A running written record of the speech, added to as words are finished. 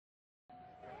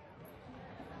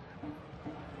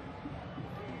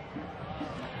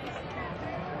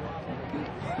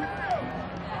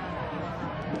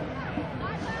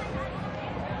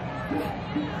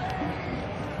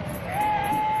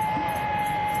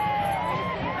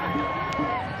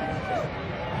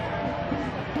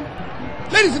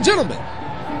Ladies and gentlemen,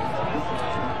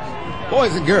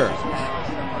 boys and girls,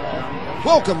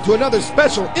 welcome to another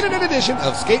special internet edition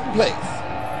of Skating Place.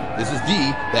 This is D,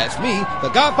 that's me,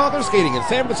 the godfather of skating in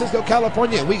San Francisco,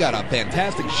 California, and we got a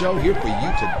fantastic show here for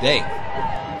you today.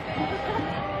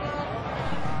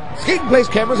 Skating Place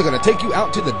cameras are going to take you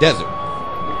out to the desert,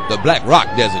 the Black Rock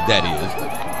Desert, that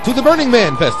is, to the Burning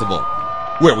Man Festival,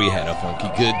 where we had a funky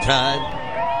good time.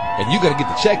 And you're going to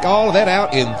get to check all of that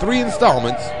out in 3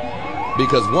 installments,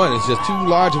 because one is just too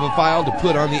large of a file to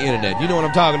put on the internet. You know what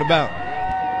I'm talking about?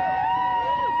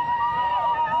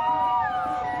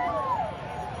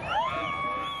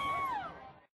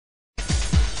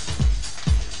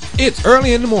 It's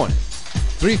early in the morning,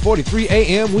 3:43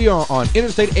 a.m. We are on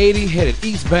Interstate 80 headed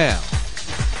eastbound.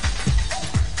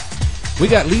 We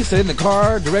got Lisa in the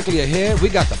car directly ahead. We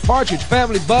got the Partridge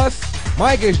family bus.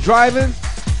 Mike is driving,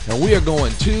 and we are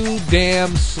going too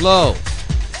damn slow.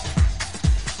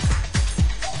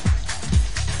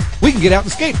 We can get out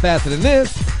and skate faster than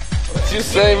this. What you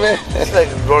say, man? It's like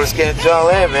roller skating John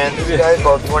Land, man. This guy's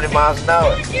about 20 miles an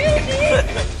hour.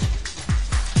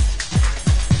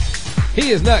 He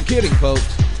is not kidding, folks.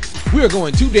 We are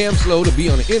going too damn slow to be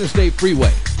on the interstate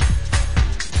freeway.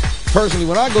 Personally,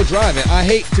 when I go driving, I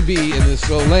hate to be in this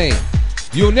slow lane.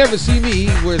 You'll never see me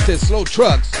where it says slow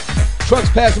trucks. Trucks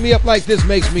passing me up like this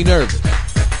makes me nervous.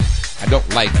 I don't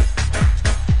like it.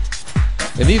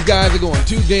 And these guys are going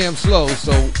too damn slow,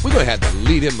 so we're going to have to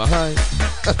lead him behind.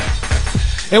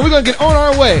 And we're going to get on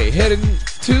our way, heading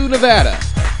to Nevada.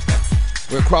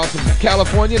 We're crossing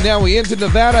California, now we into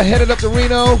Nevada, headed up to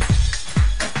Reno.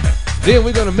 Then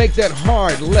we're going to make that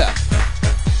hard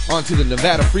left onto the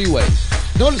Nevada freeway.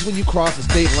 Notice when you cross the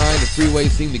state line, the freeways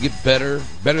seem to get better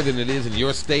than it is in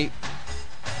your state.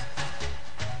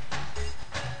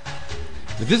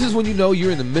 But this is when you know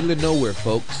you're in the middle of nowhere,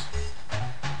 folks.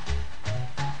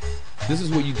 This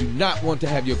is where you do not want to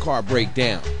have your car break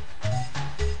down.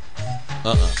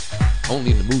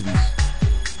 Only in the movies.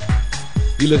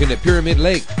 You're looking at Pyramid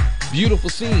Lake. Beautiful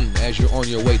scene as you're on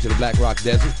your way to the Black Rock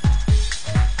Desert.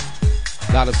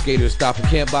 A lot of skaters stop and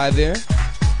camp by there.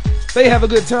 They have a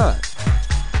good time.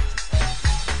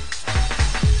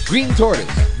 Green Tortoise.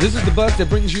 This is the bus that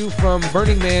brings you from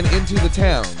Burning Man into the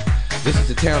town. This is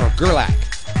the town of Gerlach.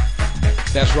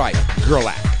 That's right,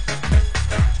 Gerlach.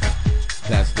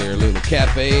 That's their little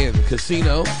cafe and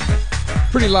casino.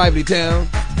 Pretty lively town.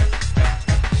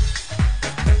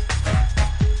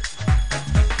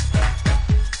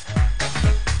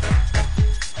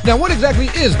 Now, what exactly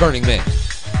is Burning Man?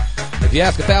 If you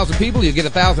ask 1,000 people, you get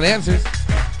 1,000 answers.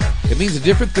 It means a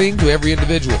different thing to every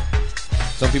individual.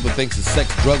 Some people think it's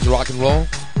sex, drugs, rock and roll.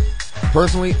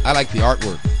 Personally, I like the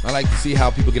artwork. I like to see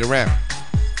how people get around.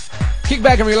 Kick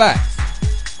back and relax.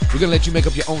 We're going to let you make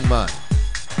up your own mind.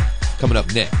 Coming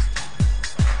up next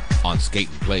on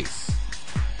Skating Place.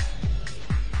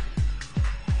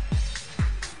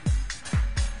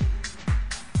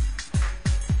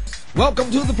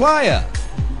 Welcome to the playa.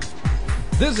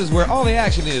 This is where all the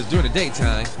action is during the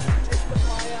daytime.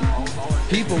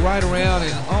 People ride around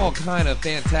in all kind of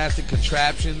fantastic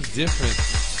contraptions, different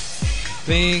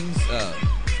things,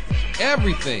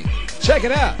 everything. Check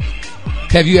it out.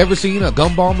 Have you ever seen a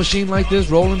gumball machine like this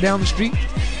rolling down the street?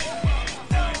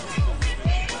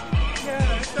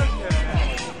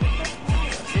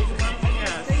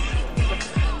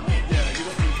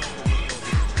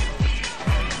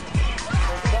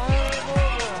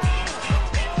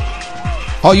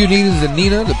 All you need is a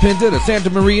Nina, the Pinta, the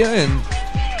Santa Maria, and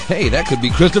hey, that could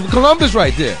be Christopher Columbus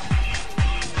right there.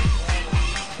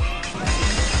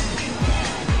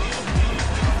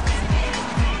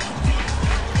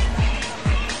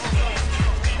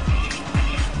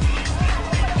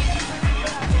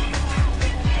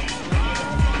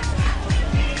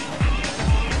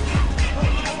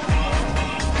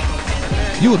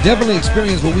 You will definitely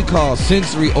experience what we call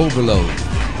sensory overload.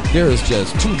 There is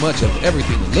just too much of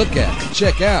everything to look at and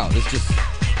check out. It's just,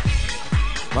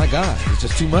 my God, it's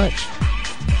just too much.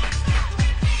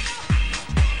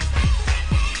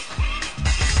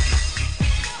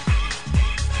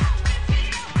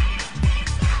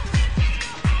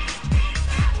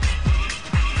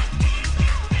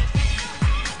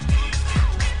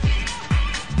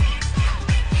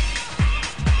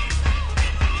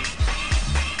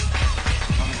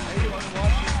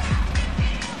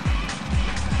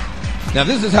 Now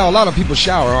this is how a lot of people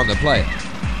shower on the playa.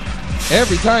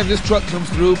 Every time this truck comes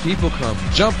through, people come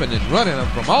jumping and running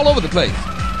from all over the place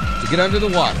to get under the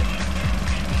water.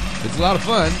 It's a lot of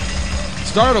fun. It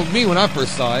startled me when I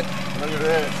first saw it. Look at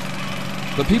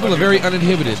that. But people are very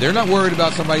uninhibited. They're not worried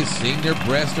about somebody seeing their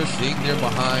breast or seeing their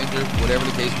behind or whatever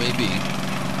the case may be.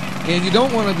 And you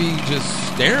don't want to be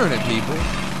just staring at people.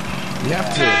 You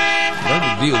have to learn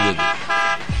to deal with it.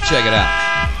 Check it out.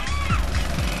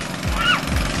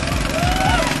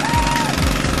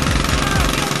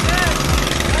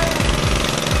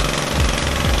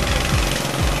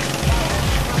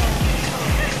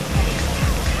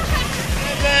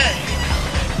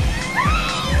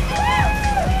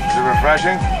 Is it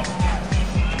refreshing?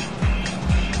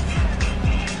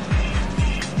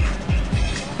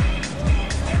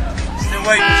 Still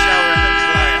waiting to shower in the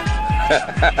flyer.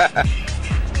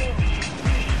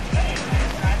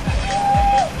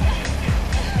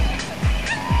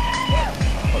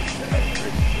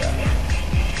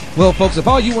 Well, folks, if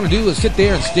all you want to do is sit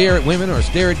there and stare at women or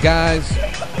stare at guys,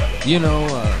 you know,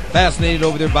 fascinated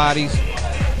over their bodies,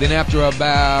 then after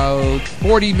about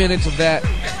 40 minutes of that,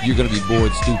 you're going to be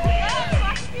bored stupid.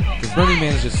 Because Burning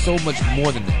Man is just so much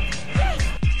more than that.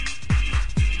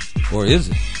 Or is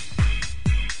it?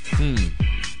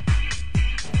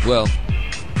 Well,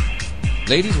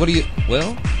 ladies, what do you...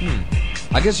 Well,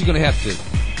 I guess you're going to have to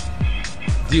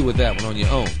deal with that one on your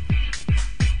own.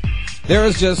 There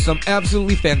is just some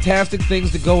absolutely fantastic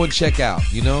things to go and check out,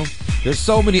 you know? There's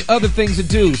so many other things to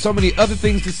do, so many other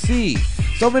things to see,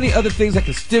 so many other things that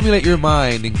can stimulate your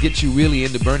mind and get you really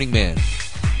into Burning Man.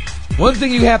 One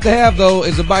thing you have to have, though,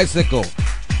 is a bicycle.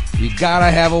 You gotta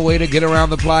have a way to get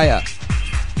around the playa.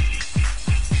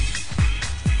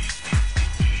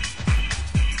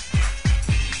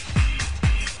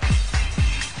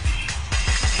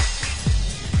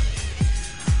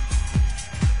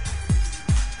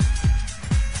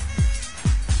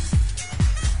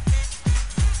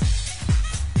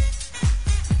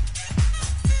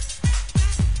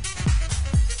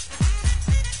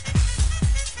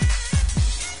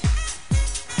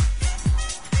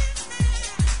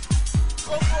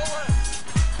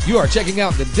 You are checking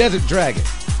out the Desert Dragon.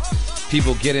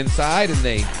 People get inside and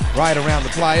they ride around the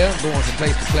playa, going from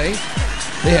place to place.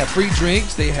 They have free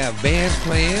drinks. They have bands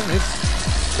playing.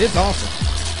 It's awesome.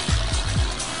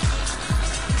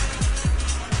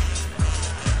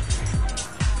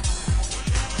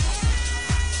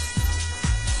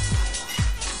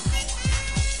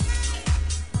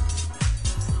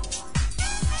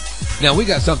 Now we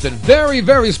got something very,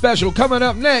 very special coming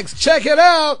up next. Check it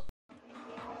out.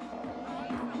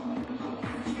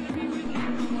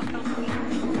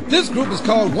 This group is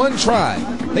called One Tribe.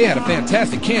 They had a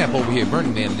fantastic camp over here at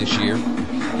Burning Man this year.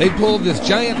 They pulled this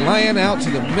giant lion out to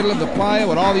the middle of the playa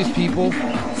with all these people,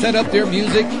 set up their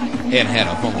music, and had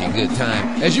a funky good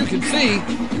time. As you can see,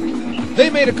 they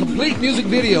made a complete music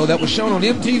video that was shown on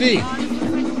MTV.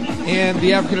 And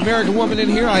the African-American woman in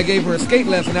here, I gave her a skate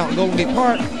lesson out in Golden Gate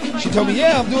Park. She told me,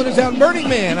 yeah, I'm doing this out in Burning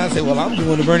Man. I said, well, I'm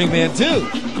doing the Burning Man too.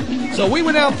 So we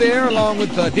went out there along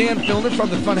with Dan Filner from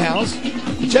the Funhouse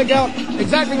to check out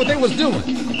exactly what they was doing.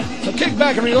 So kick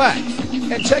back and relax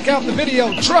and check out the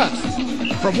video Trust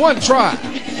from One Tribe.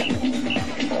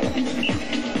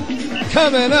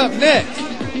 Coming up next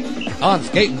on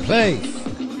Skating Plays.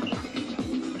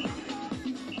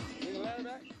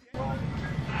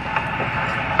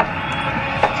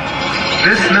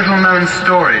 This little-known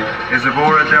story is of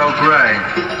Aura Del Grey,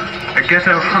 a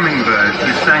ghetto hummingbird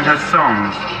who sang her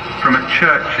songs from a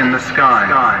church in the sky.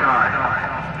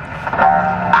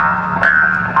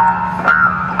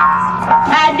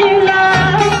 I do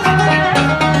love.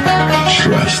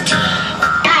 Trust.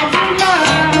 I do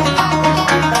love.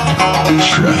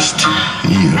 Trust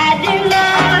you. I do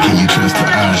love. Can you trust the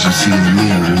eyes you see in the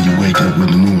mirror when you wake up in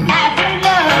the morning? I do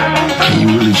love. Can you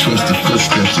really trust the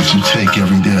footsteps that you take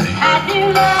every day? I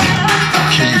do love.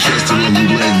 Can you trust the one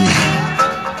you lay with?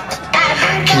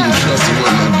 Can you trust the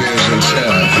one that bears your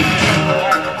child?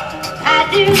 I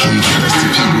do. Can you trust the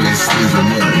people that sleep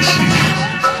among you?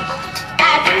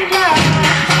 I do love.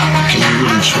 Can you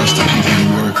really trust the people you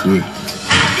work with?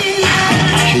 I do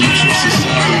love. Can you trust the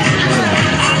silence of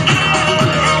home?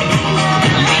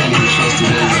 You can't even trust the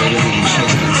ones that don't even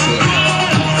trust themselves.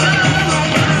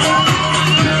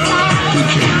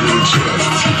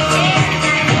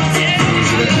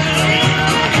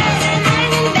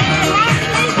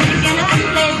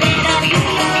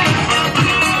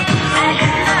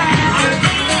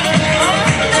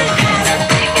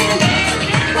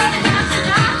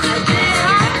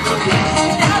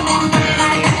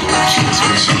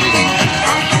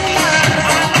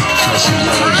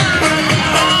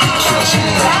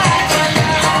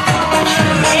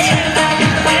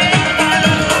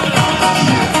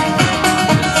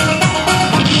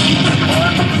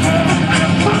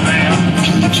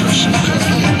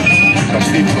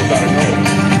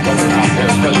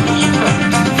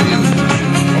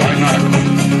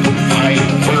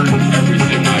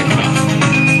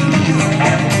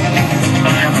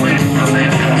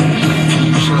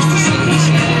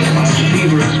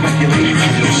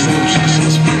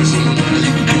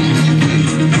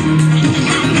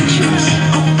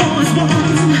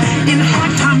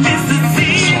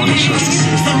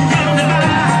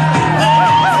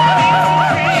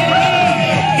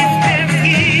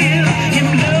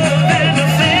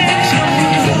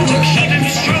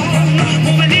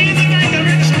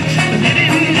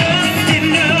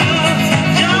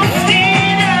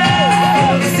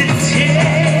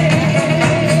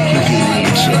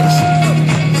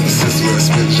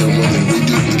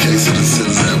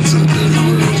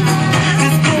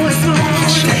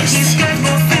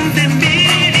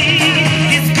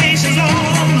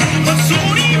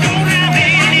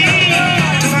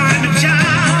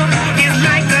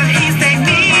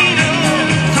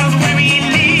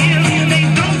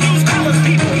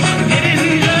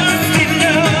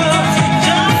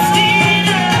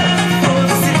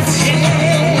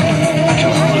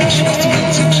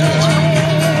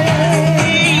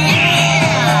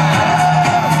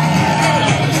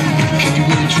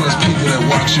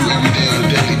 with you every day on a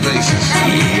daily basis.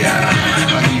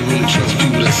 How can you really trust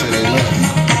people that say they love you?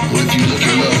 Well, if you look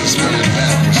at love and spell it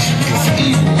backwards, it's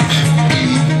evil.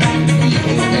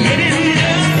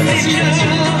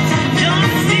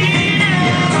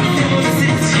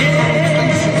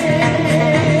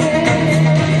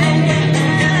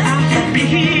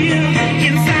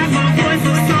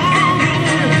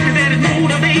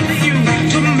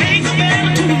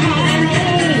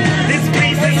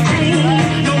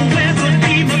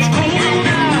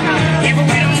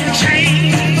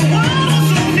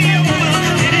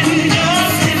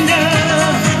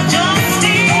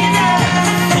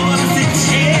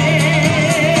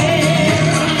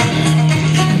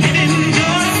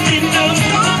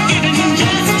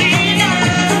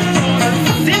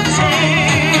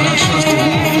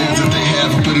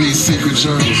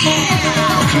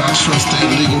 Can I trust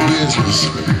their legal business?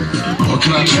 Or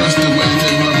can I trust the way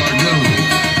they run my government?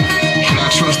 Can I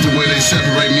trust the way they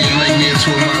separate me and make me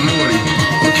into a minority?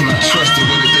 Or can I trust the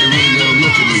way that they really gonna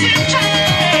look at me?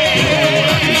 The only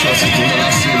one I can trust is the one I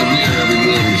see in the mirror every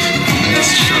morning. And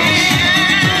that's trust.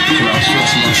 Can I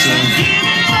trust myself?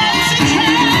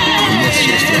 I must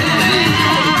trust what I believe.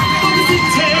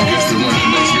 I guess the one that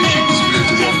makes me keep the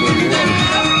spirit to walk on the water.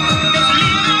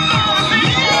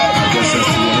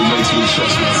 We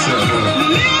trust myself.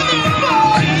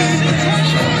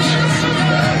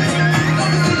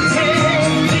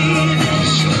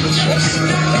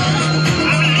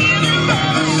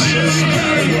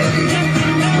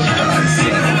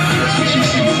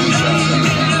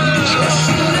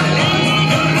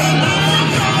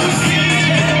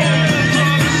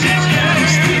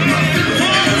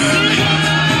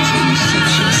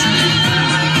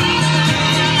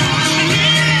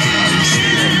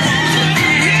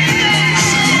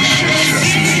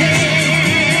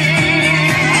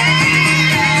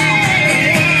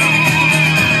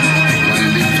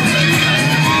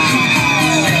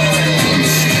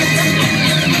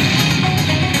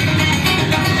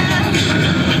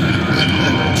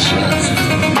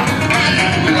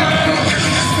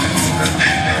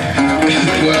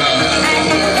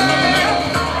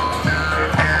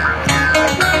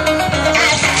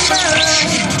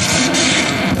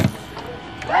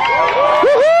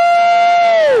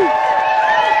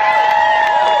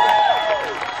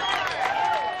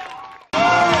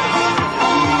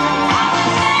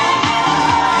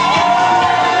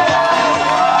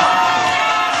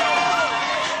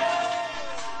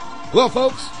 Well,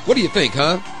 folks, what do you think,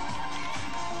 huh?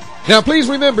 Now, please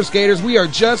remember, skaters, we are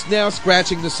just now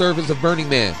scratching the surface of Burning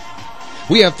Man.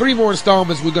 We have 3 more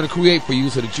installments we're going to create for you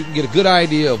so that you can get a good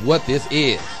idea of what this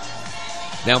is.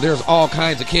 Now, there's all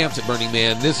kinds of camps at Burning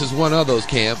Man. This is one of those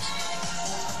camps.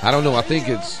 I don't know, I think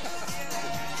it's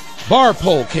Bar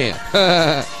Pole Camp.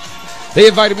 They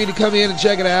invited me to come in and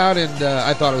check it out, and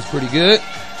I thought it was pretty good.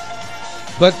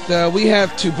 But we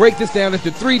have to break this down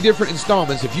into 3 different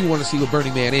installments if you want to see what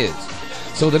Burning Man is.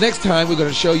 So the next time we're going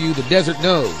to show you the Desert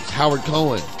Nose, Howard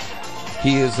Cohen.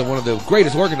 He is one of the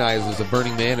greatest organizers of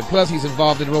Burning Man, and plus he's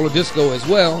involved in roller disco as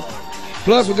well.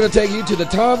 Plus we're going to take you to the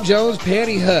Tom Jones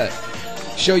Panty Hut.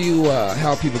 Show you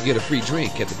how people get a free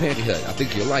drink at the Panty Hut. I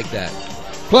think you'll like that.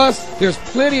 Plus, there's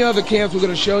plenty of other camps we're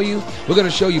going to show you. We're going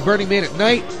to show you Burning Man at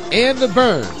night and the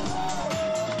burn.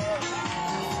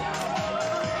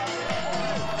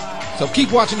 So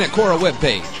keep watching that Cora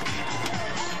webpage.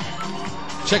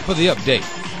 Check for the update.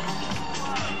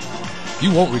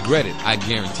 You won't regret it, I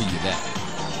guarantee you that.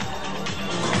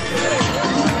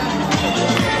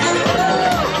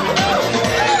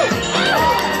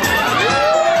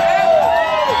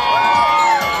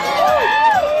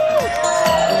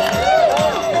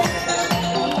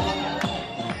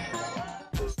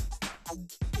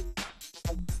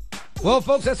 Well,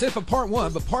 folks, that's it for part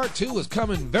 1, but part 2 is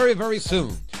coming very, very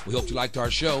soon. We hope you liked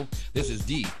our show. This is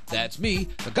D. That's me,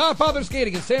 the Godfather of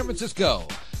Skating in San Francisco.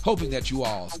 Hoping that you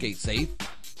all skate safe.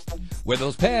 Wear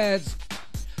those pads.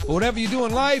 But whatever you do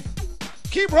in life,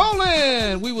 keep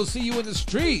rolling. We will see you in the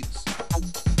streets.